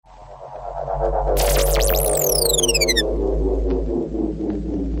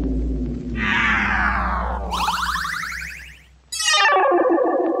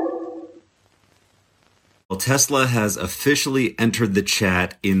Tesla has officially entered the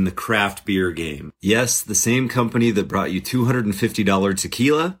chat in the craft beer game. Yes, the same company that brought you $250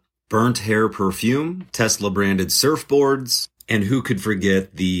 tequila, burnt hair perfume, Tesla branded surfboards, and who could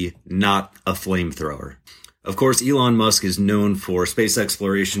forget the not a flamethrower. Of course, Elon Musk is known for space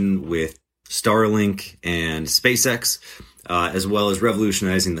exploration with Starlink and SpaceX, as well as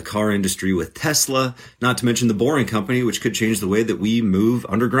revolutionizing the car industry with Tesla, not to mention the Boring Company, which could change the way that we move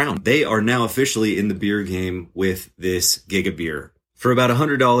underground. They are now officially in the beer game with this Giga Beer. For about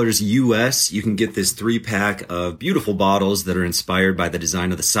 $100 US, you can get this 3-pack of beautiful bottles that are inspired by the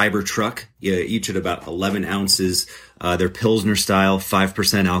design of the Cybertruck, each at about 11 ounces. They're Pilsner style,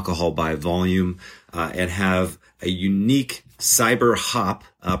 5% alcohol by volume, and have a unique Cyber hop,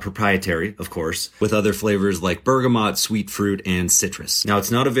 proprietary, of course, with other flavors like bergamot, sweet fruit, and citrus. Now, it's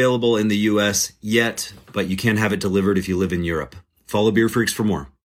not available in the US yet, but you can have it delivered if you live in Europe. Follow Beer Freaks for more.